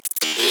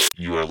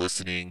You are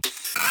listening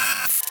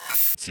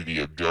to the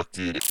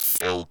Abducted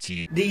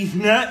LTD. These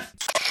nuts.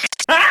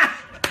 Ha!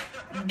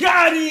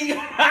 Got him!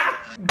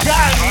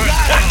 Got him!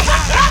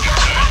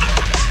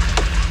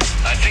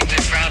 I think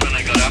they found when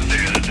they got up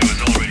there that there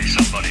was already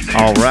somebody there.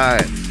 All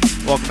right.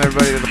 Welcome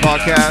everybody to the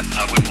podcast.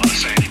 I wouldn't want to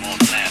say any more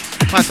than that.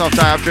 Myself,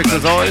 Dioptrics,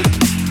 as always.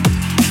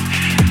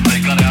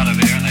 They got out of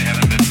there and they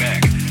haven't been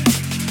back.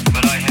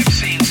 But I have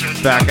seen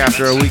certain Back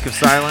after a week of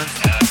silence.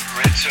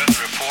 read certain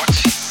reports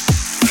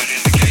that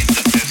indicate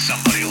that there's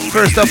somebody already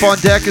First up there on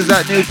deck is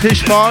that new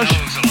Pish Posh.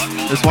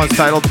 This one's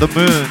titled The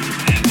Moon.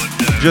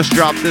 Just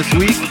dropped this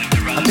week.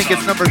 I think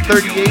it's number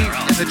 38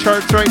 in the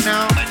charts right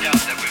now.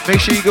 Make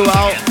sure you go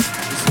out,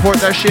 support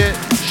that shit,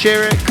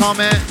 share it,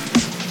 comment.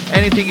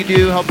 Anything you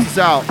do helps us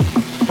out.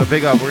 So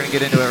big up, we're going to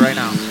get into it right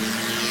now.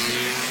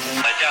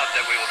 I doubt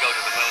that we will go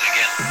to the moon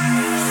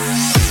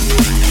again.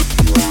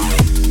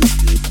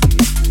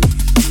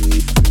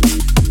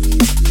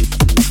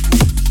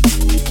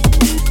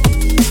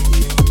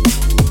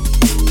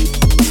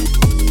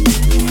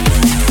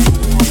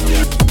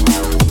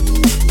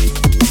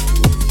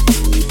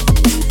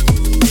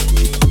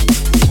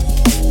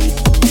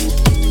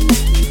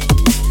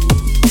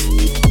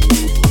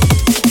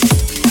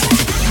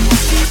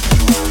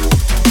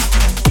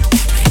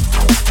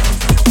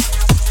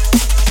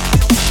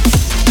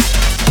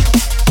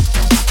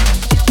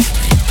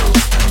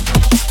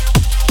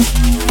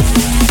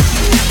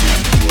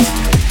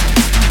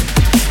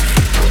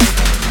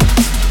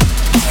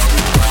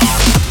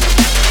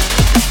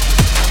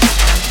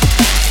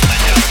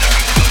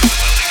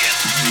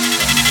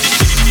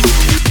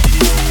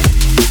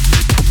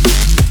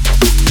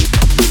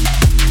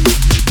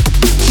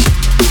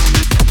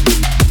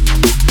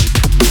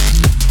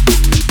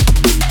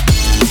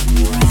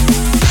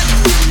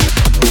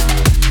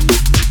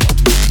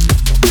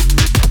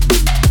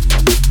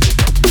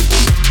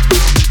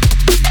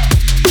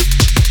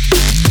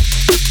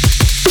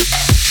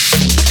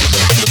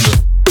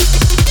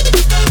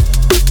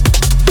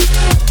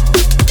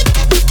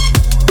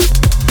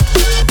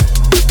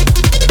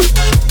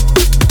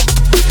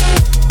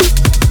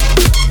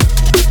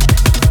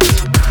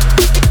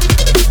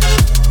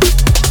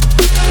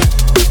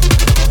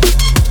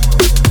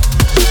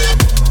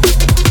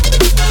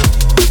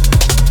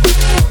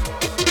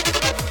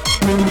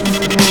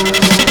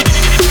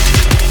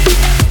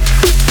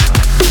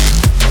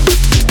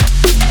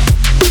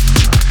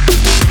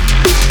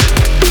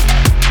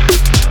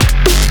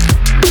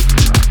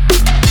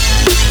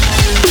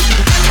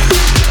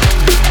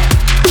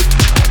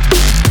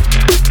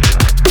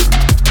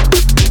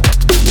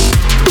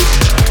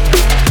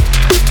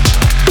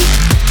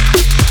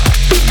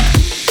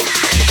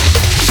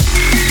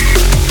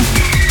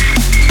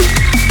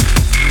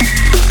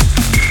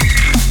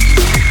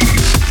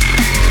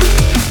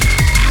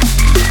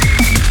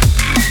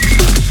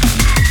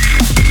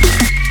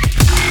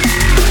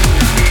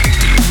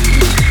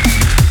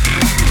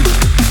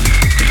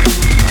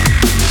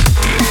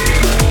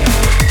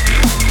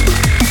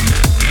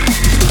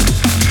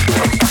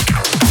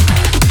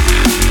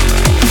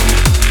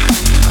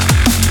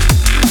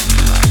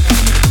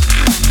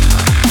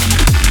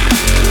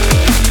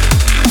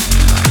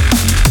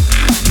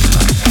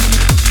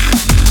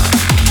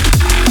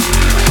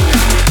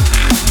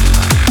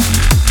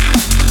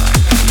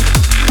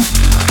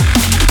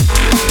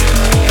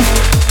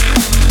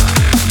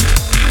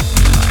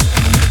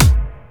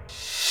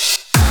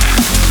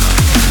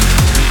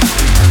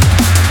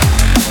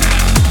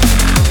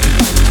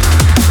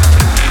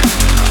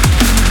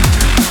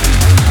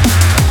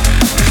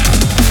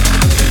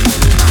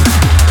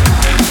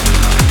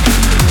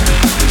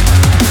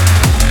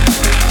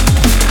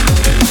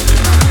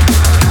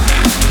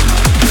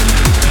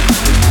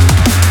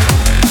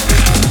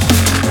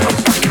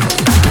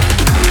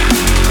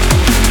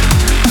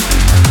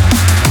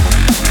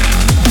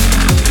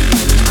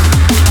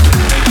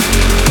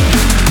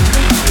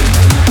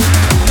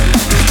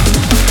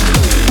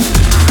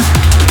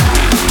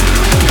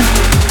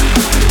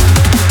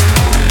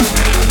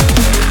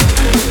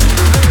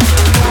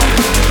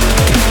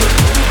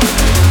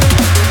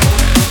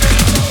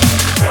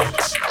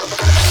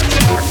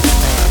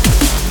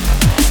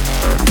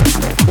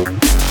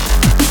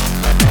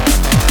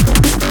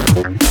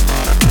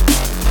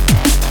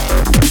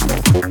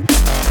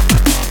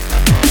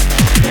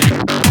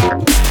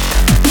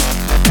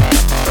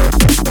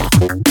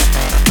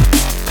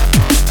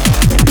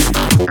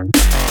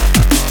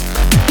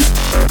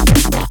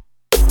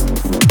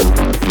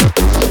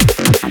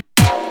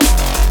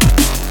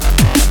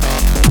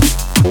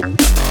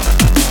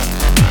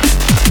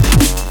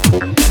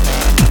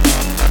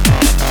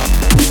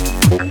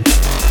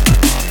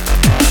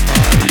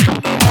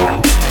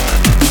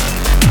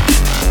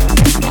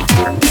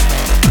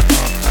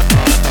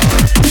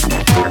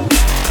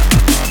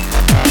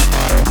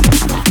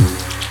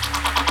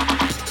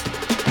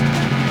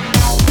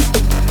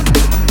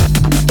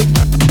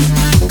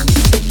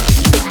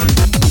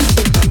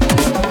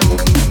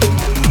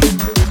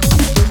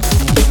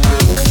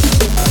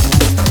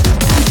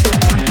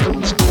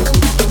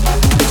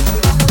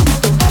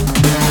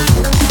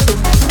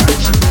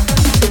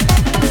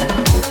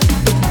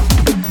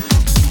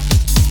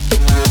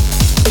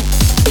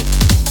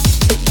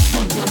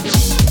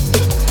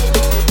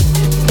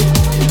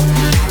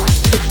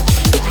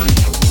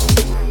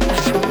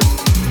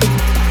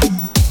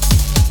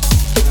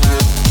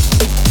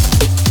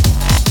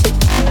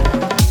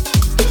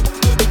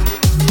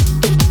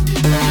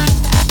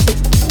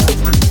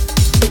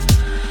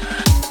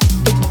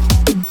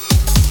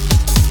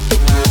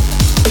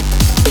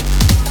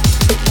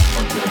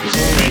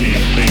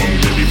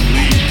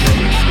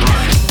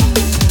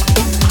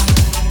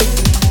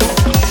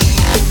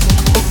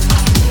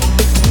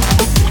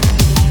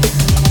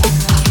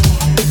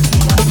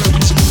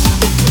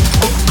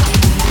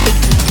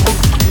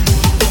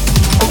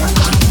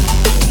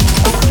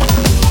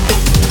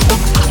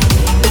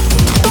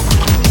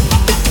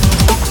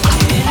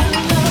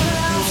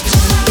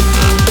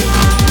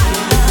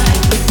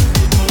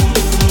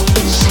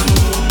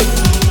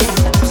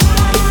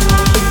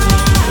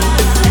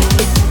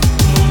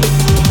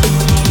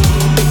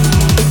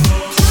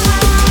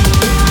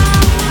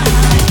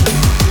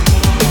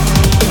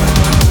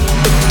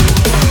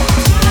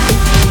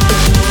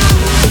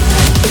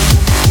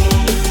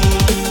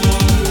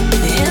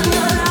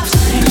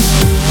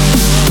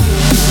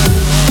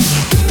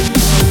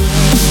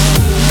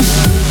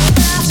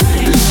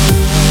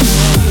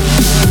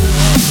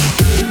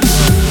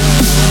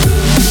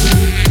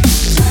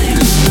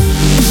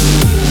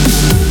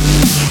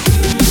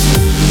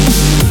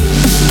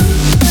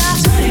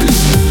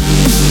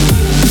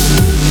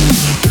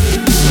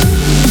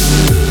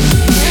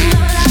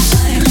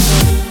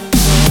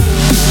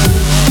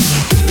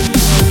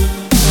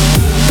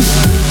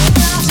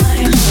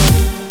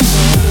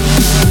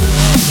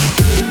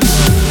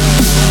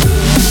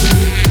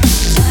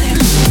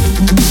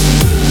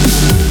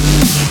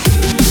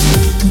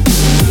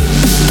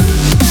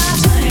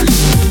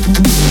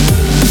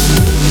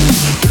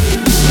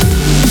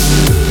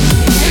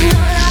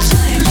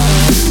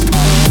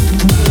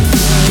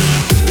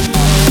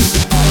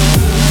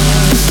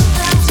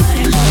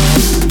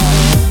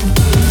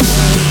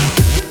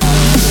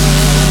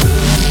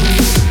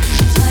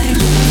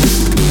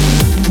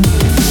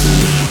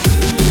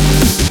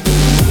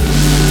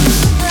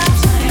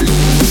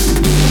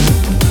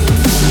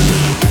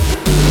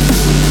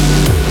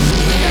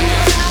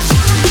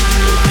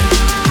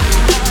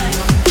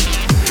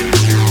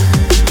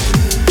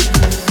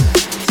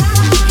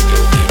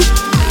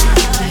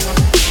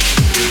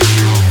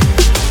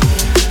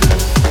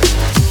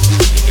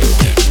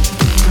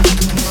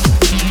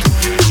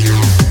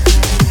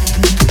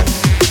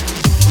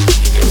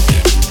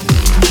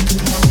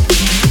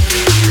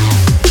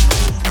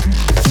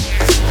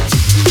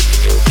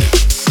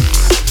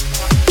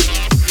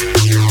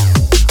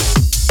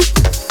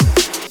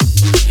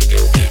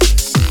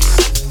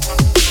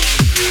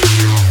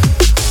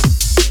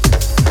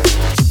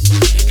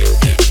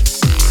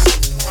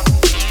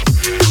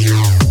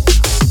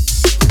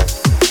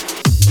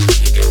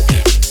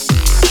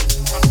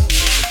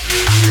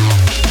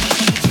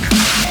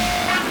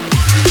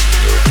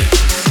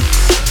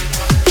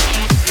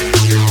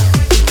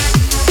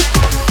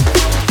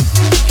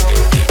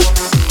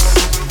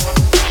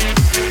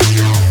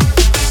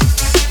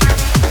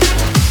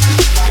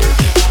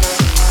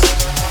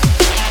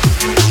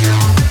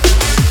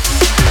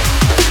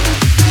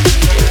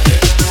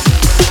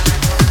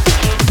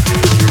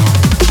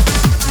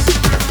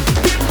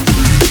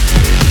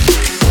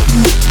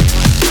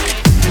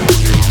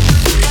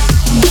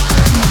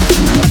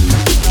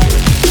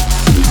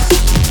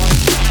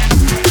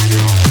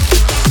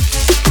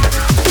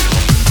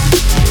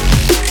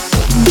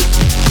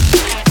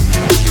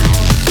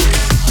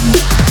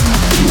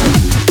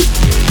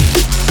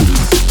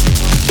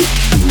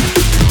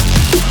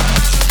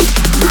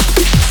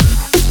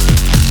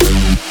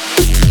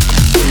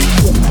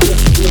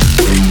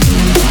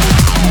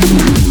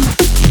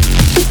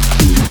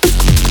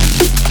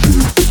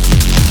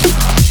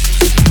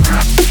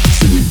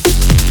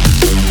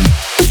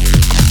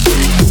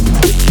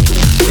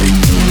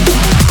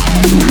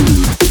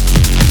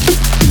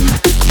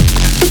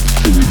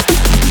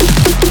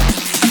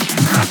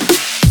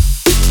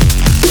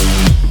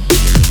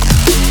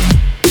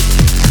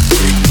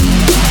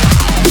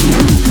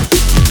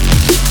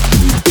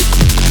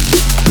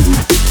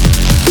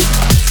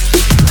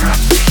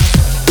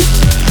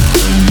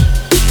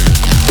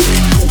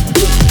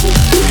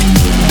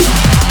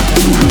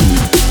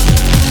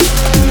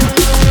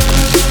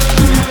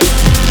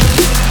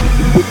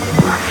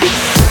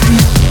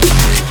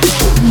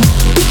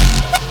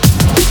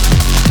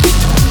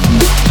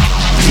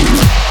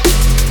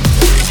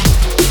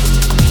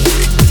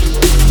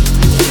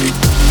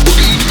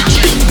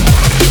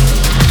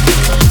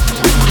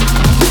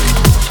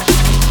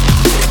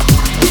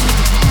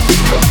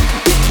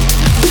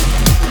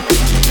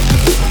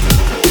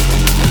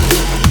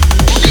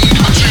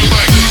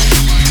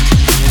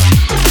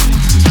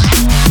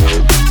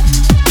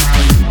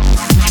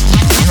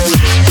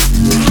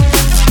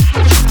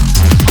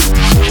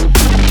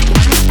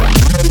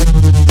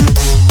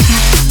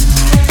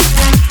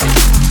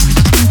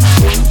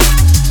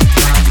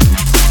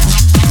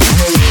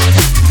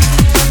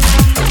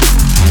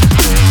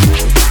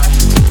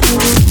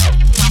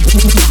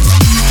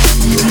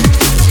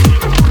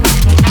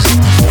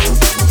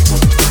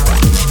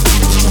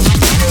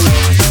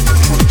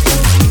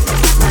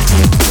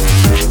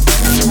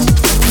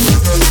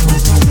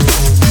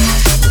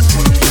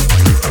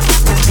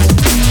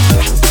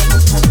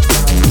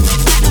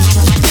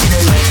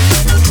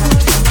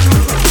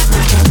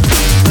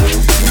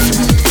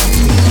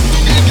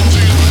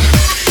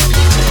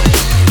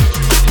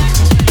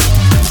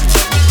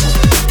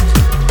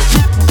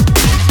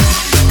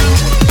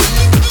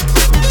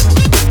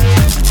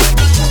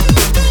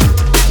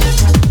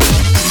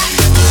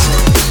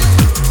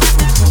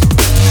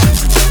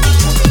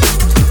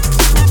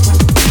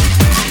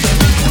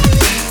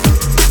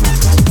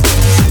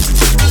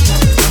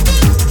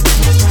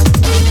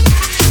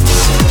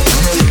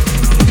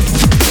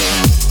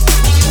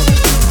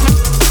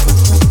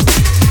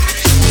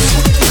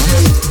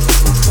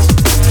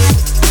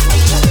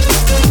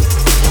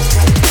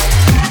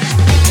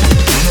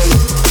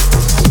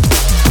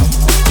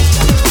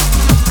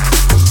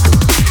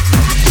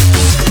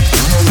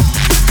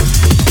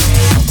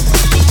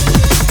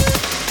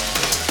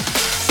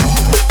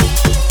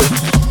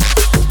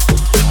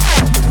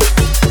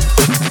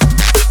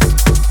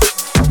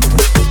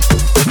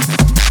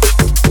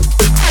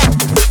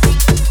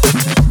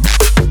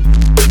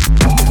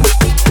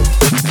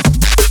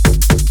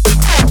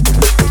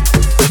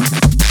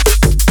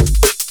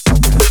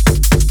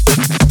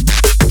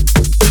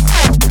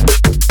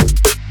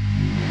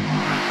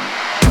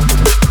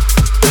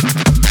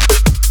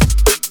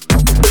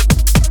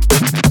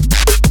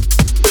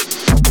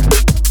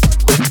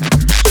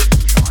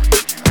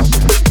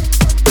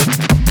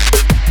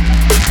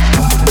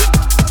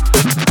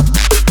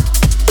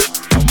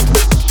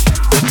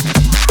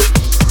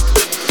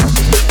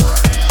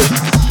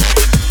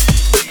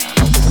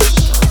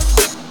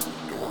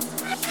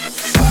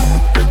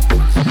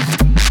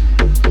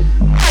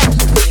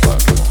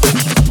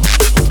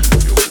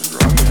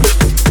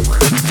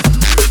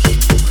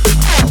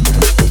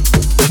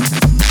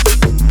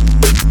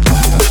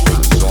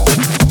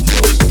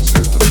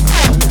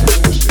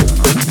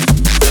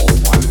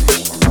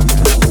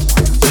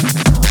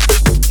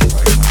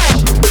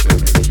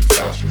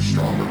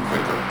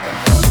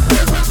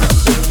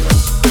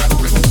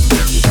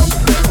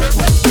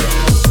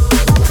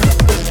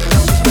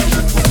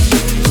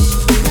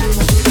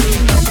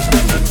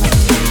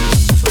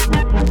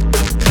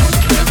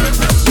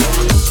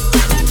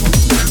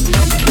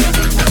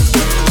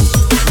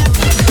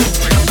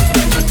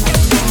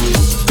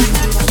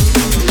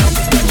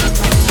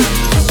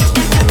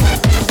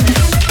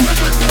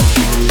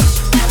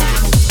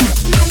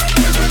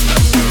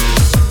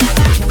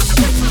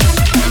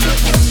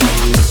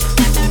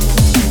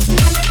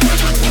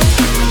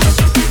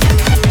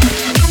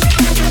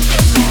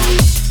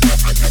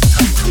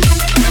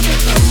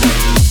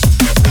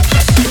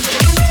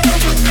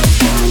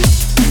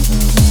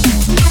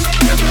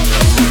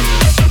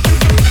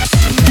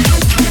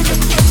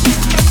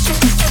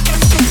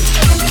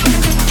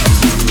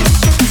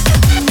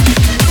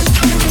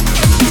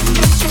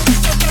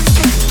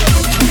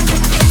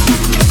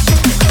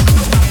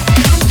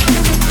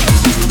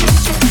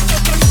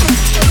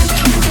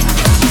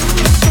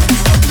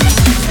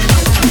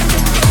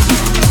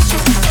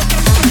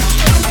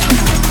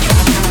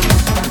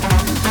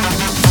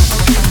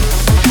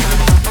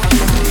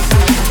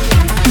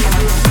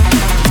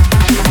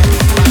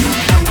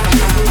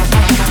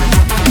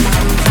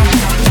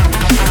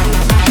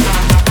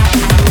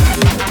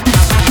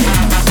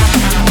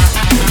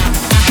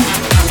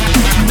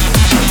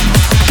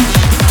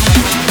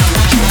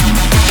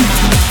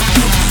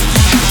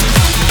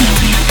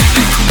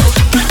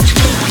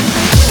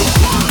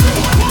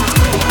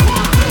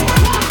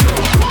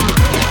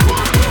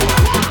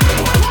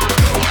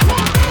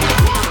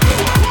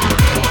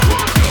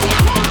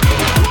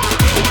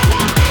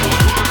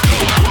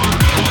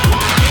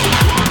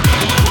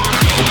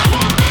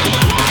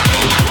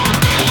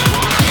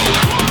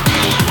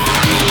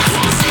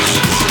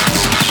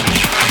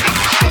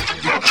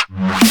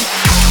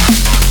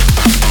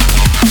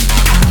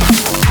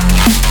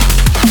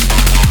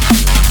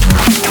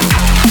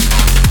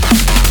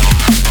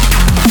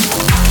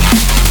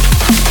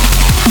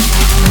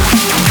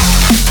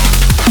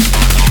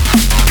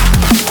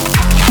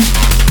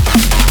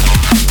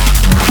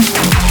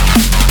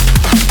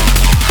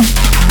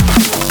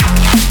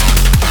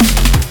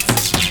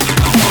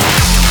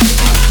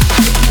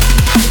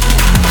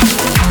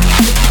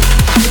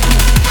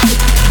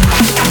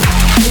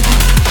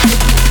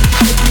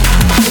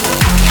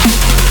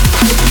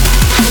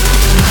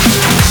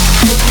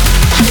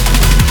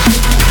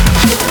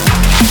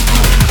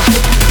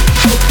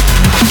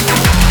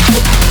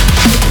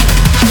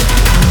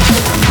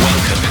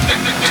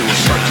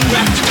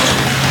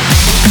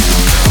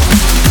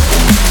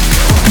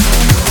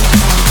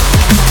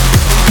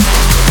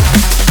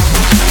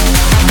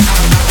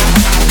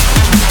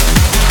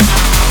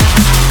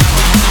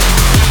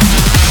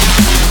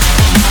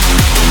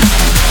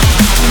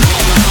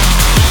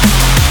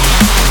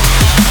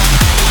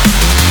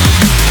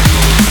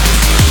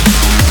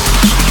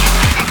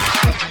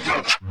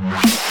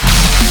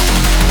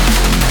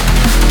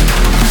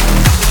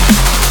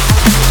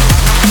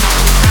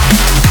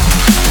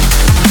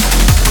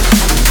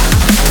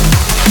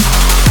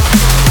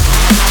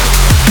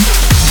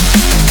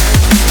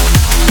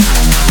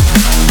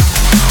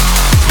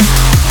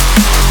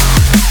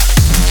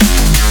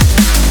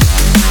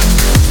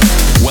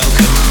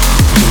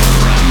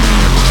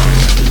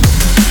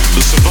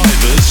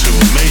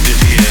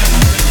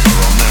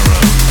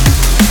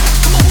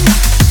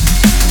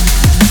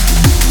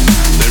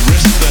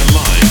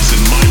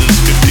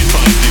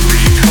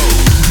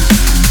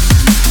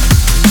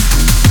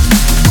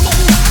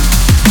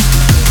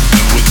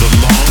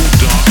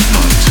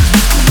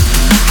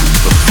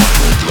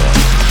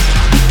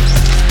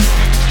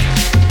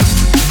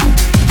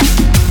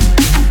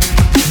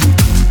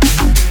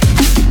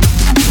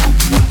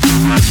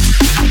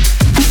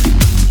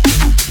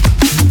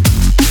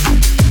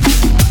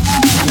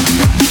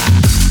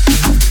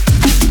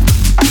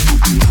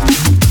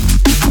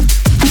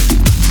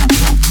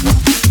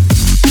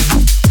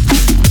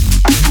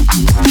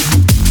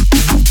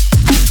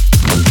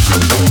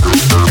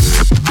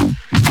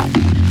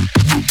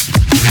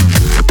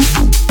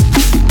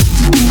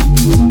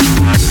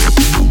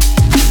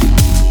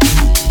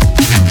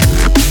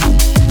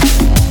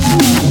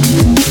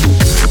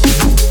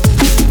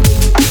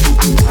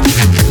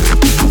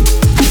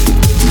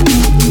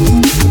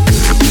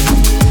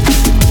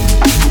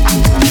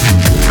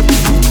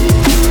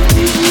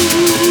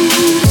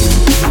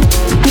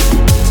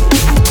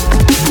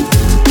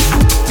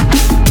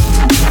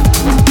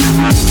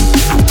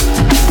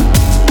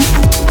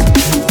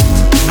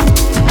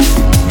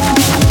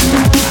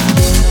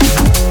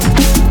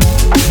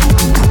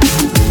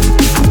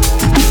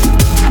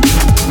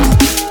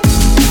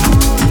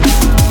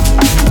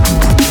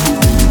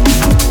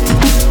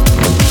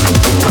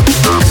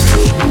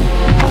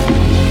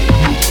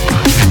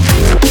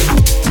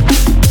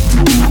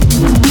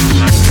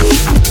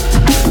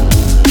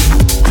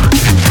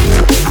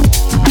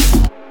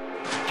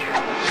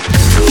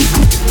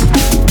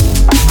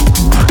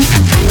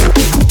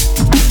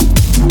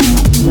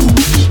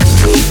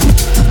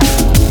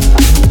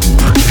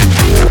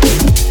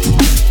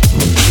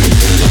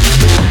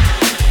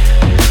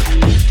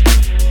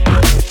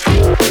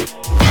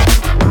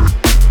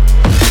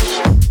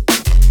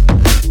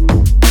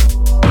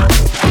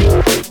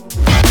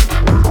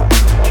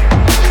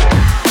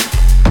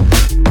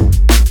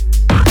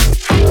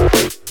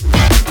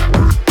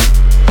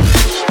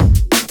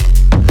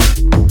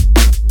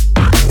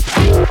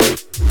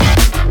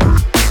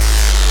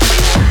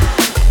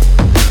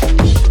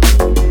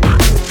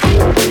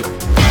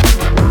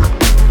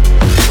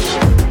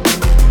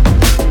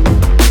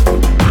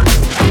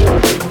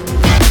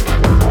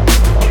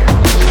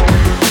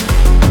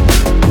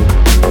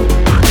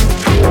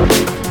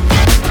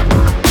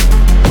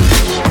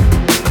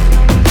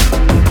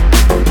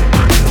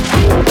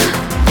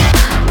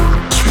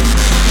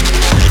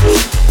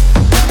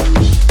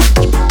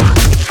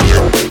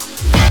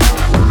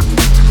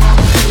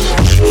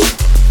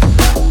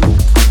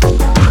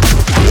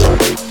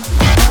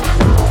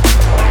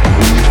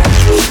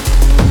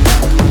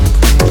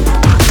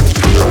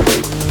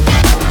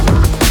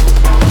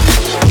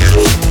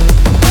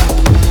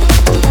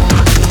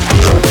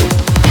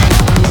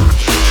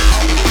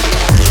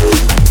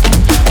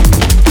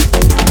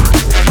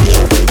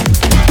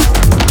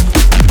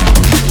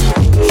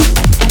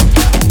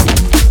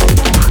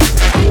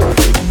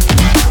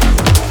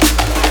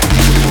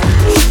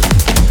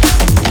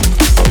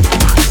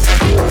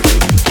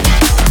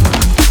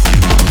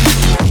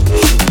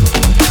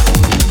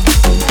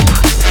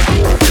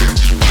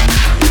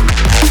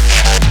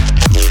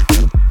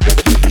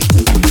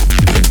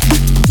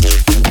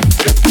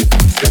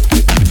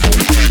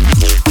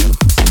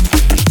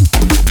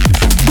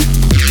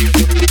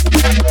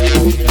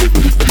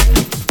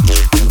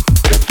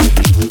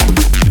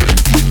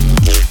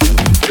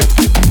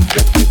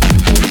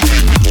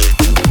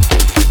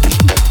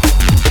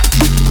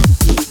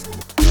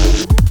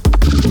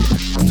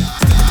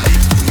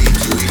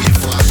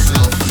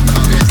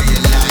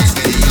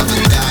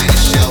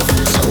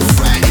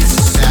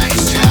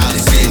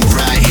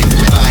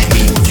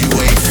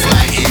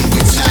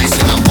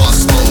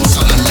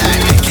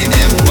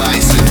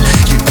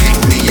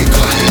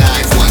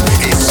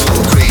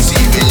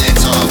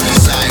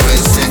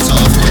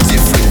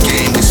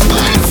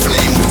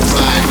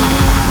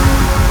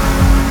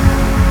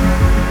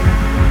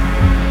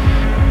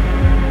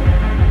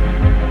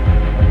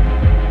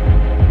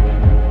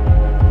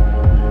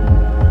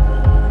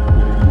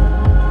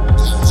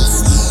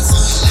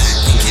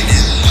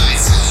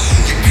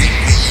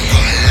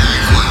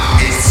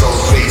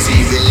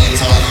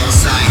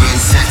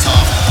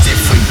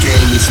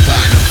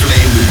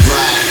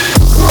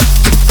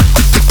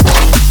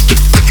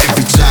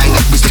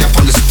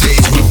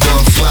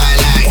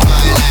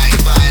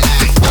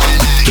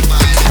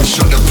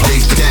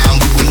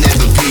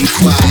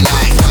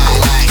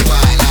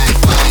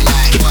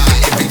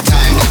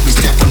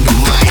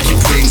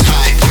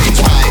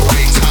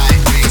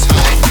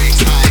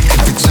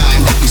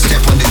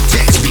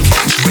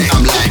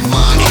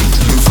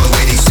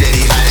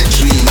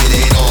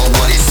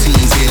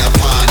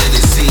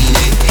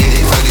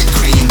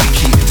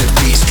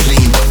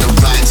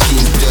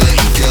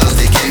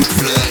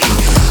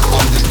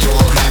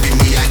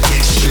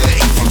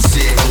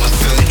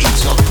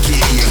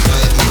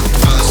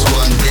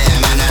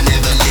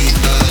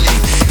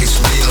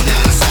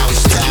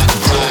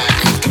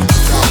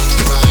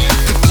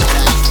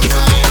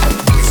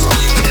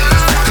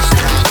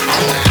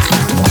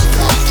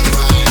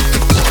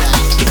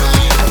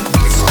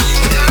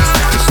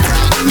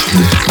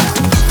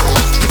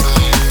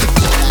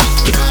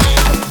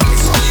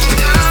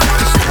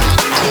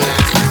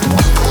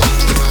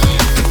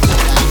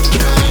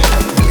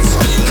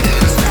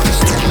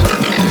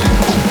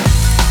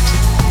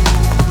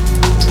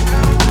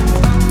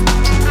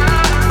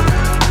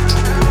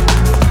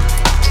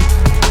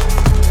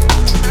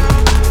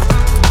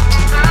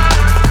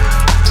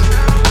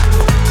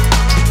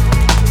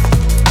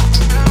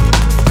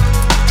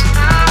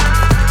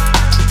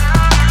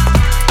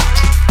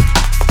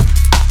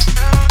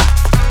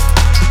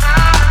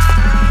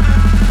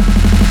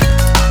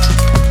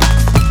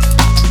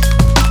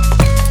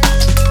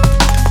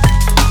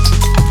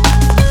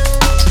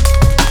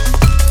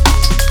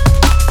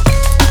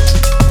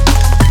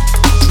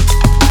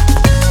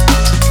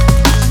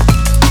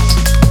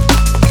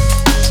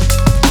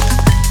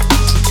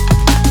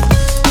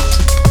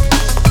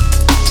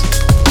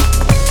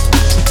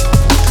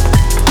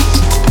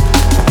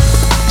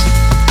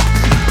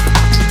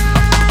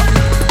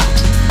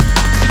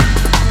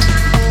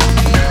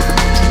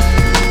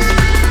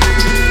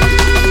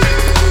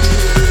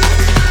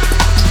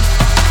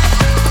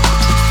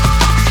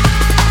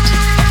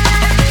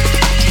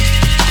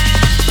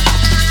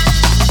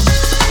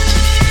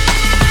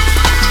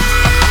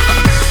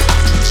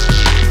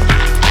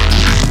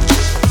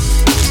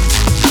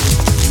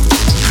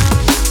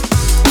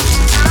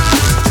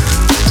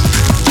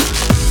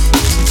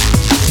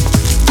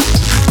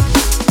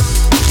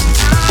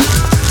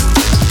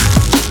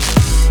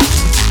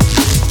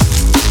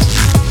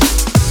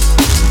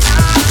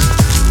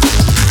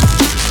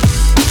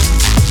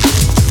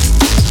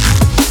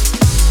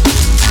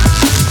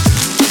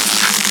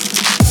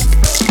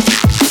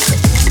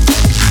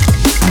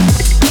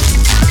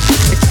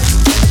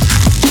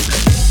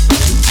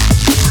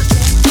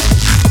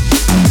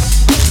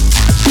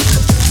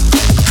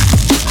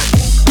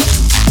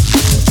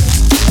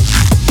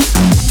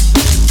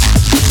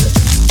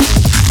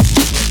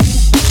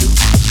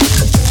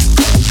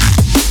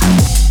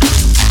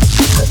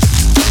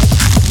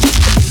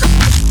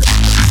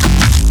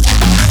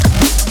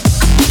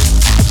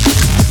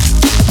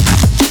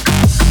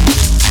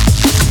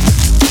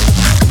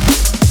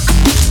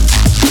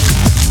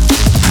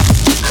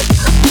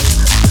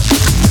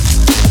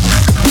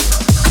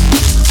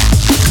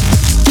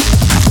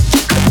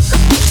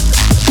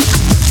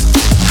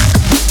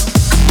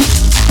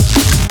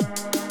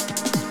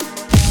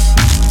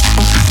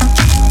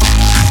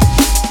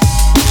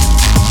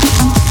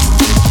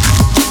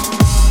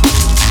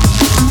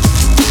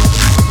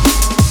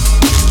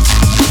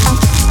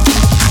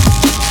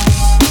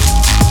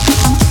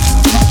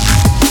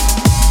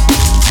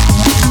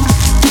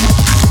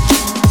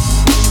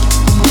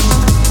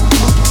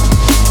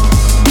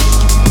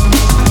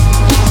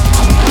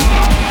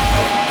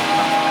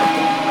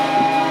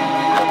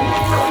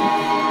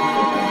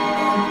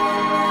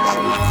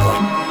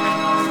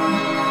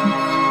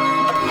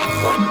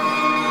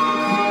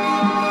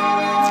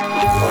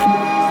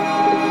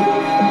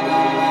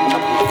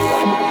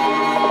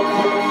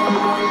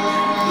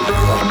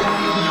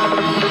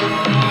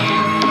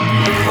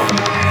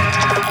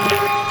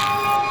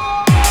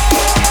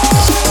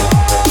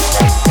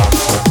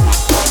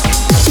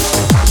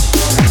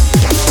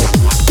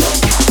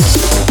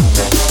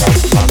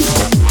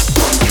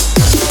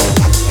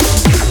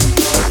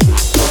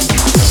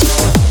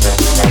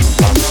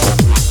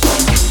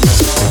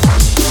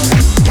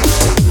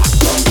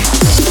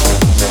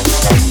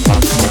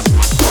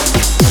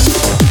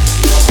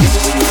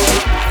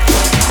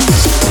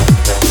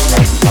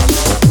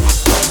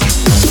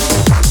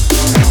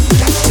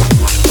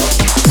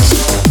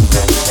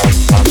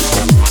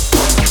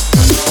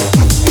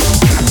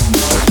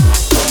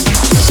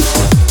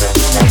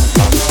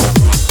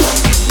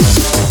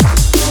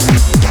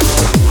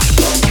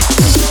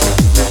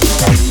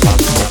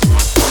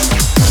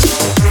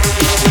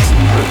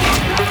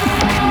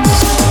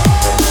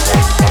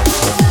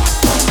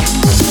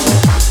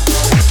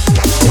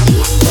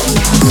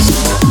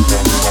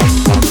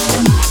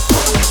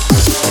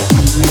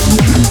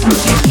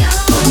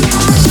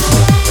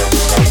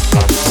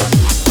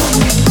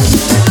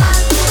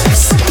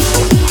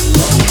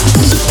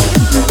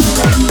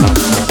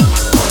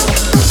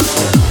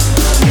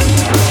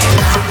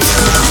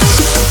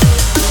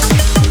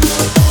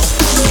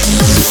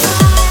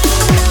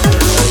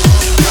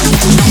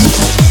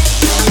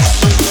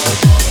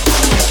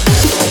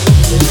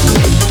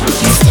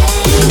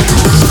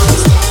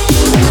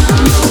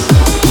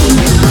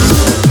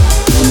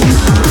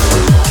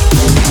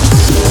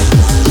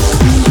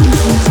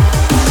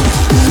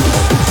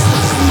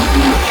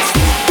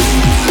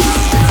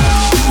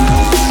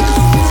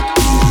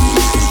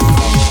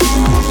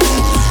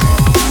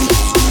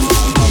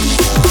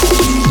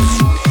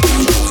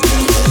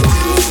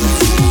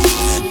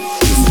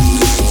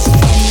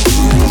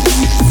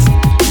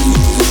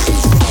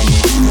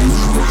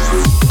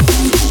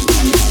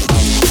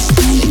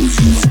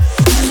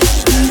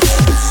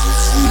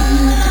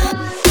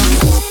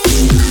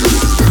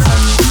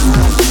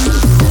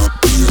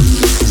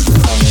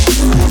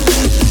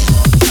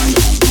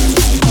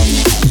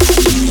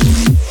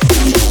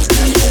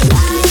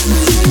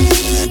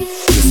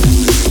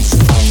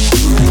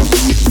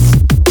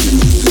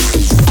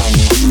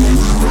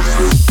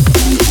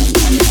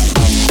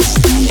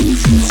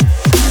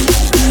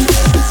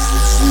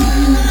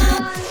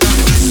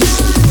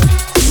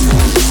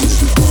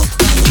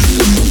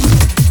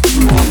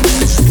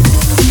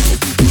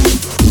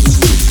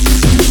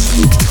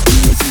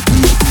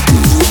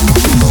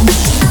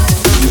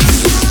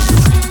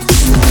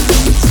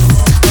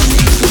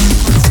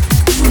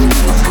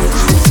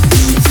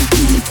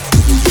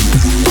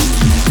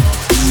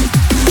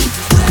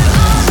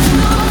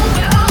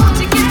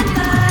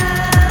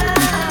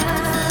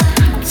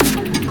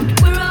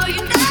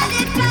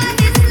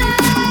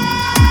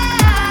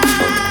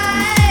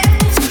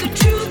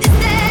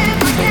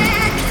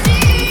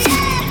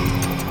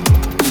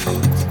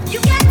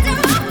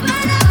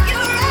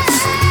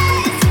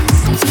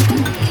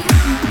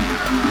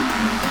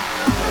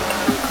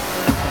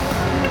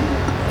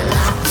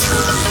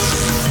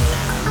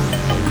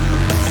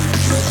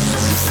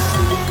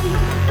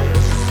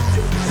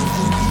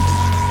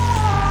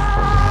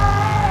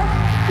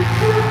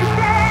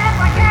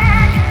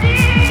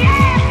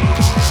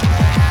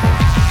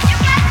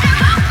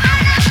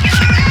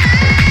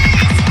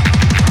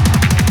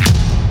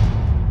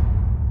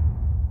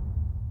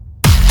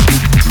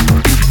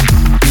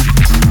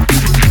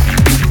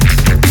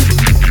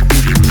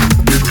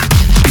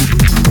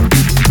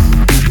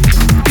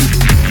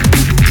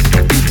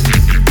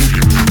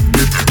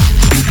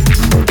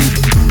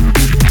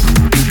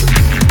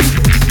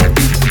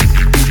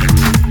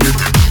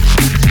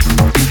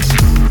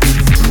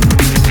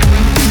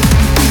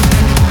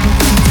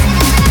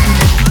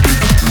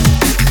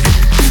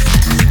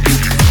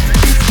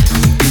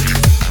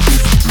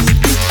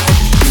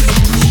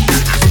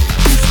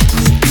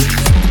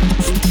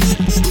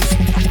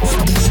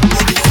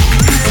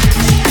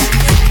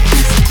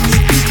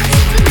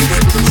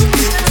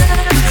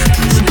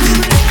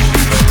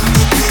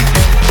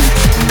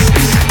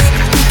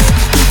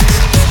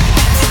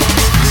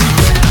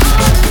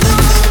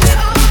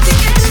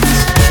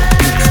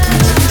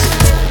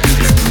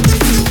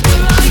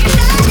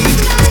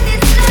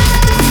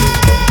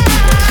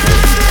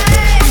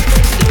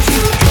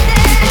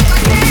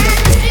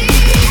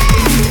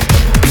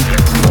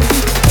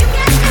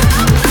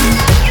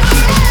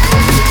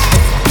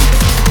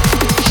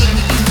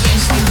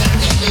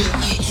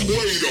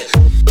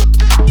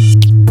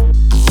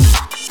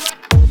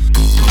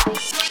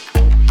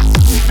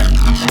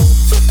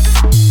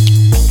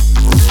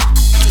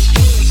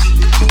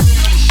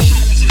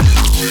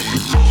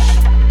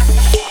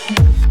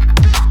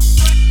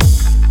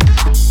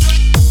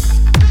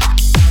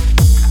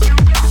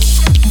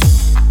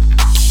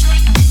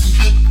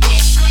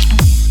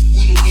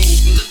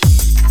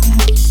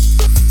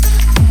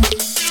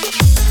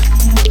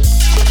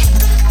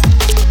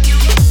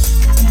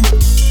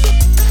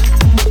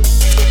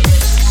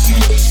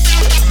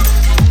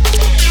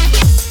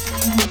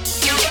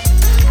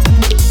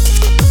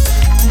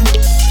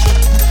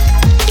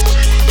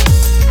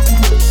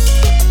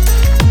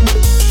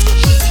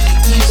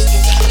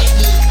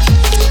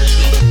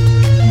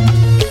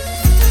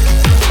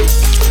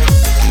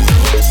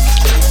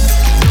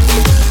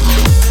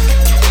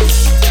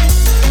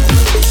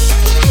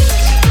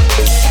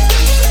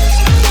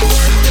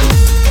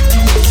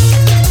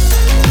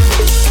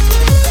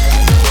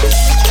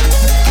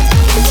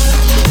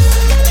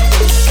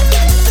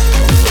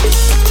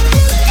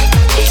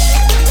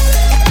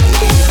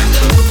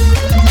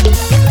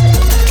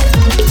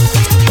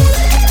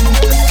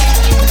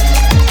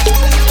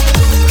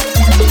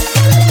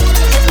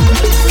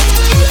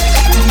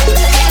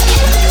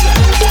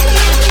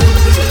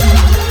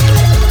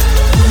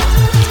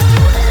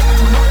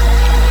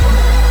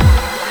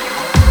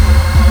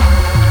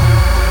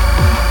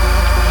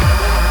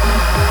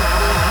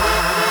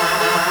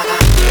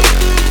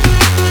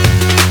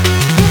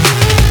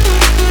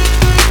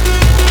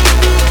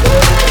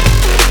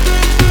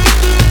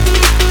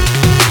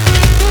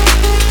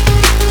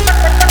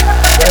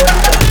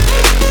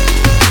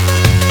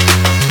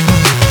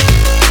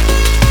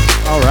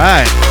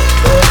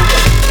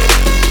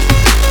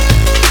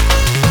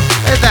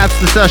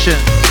 the session.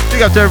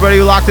 Big up to everybody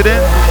who locked it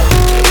in.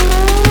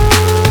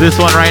 This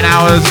one right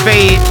now is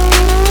Fate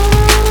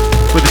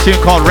with a tune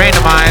called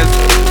Randomized.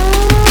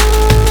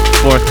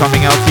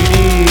 Forthcoming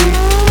LTD.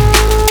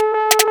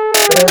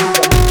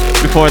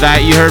 Before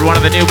that, you heard one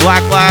of the new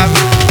Black Labs.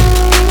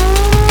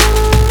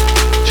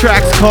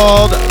 Track's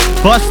called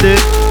Busted.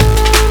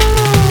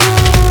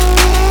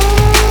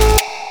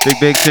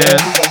 Big tune.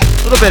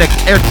 A little bit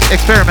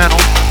experimental,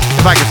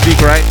 if I can speak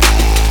right.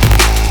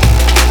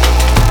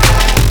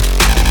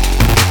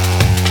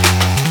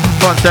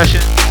 Fun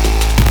session.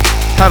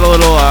 Had a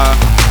little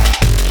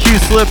cue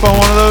slip on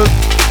one of those.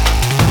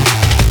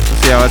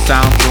 Let's see how it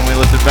sounds when we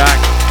listen back.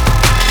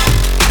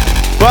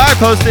 But I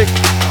post it.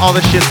 All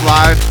this shit's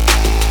live.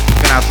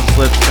 Gonna have some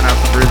slips, gonna have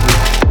some bruises.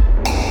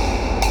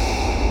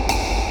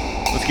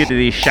 Let's get to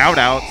these shout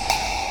outs.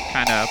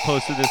 Kinda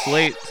posted this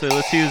late, so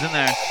let's see who's in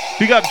there.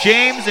 Big up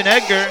James and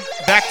Edgar,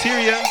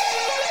 Bacteria,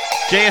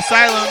 J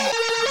Asylum,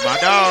 my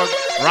dog,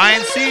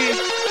 Ryan C.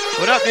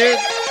 What up, dude?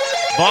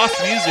 Boss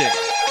Music,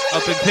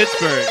 up in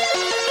Pittsburgh.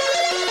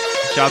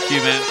 Shout out to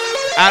you, man.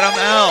 Adam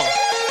L.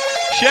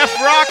 Chef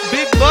Rock,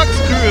 Big Bucks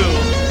Crew.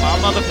 My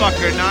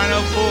motherfucker,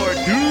 904,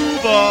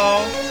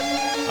 Duval.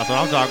 That's what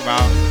I'm talking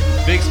about.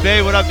 Big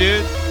Spade, what up,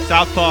 dude?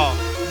 Southpaw.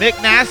 Mick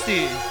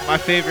Nasty, my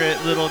favorite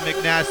little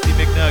McNasty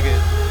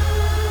McNugget.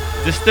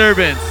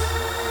 Disturbance.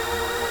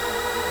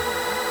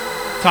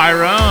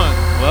 Tyrone.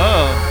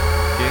 Whoa.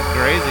 Getting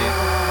crazy.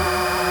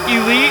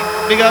 Elite.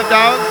 Big up,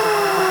 dogs.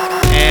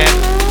 And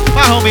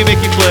my homie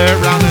Mickey Flair,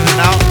 rounding it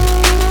out.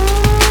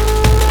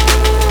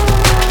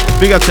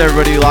 Big up to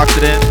everybody who locks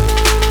it in.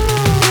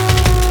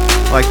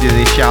 I like to do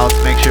these shouts.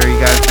 Make sure you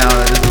guys know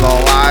that this is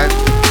all live.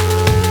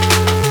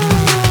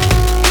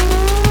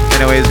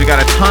 Anyways, we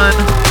got a ton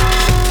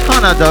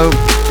of dope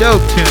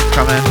tunes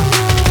coming.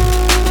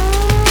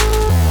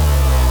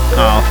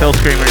 Oh, Phil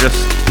Screamer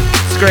just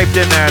scraped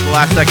in there at the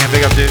last second.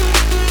 Big up, dude.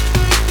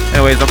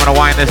 Anyways, I'm gonna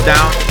wind this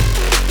down.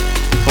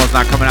 This one's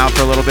not coming out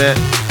for a little bit.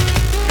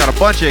 Got a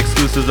bunch of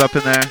exclusives up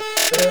in there.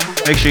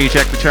 Make sure you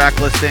check the track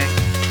listing.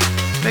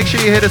 Make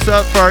sure you hit us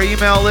up for our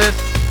email list.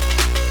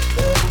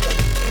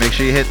 Make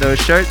sure you hit those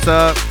shirts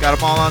up. Got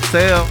them all on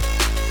sale.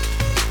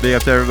 Big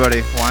up to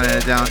everybody. Winding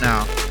it down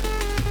now.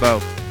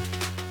 Bo.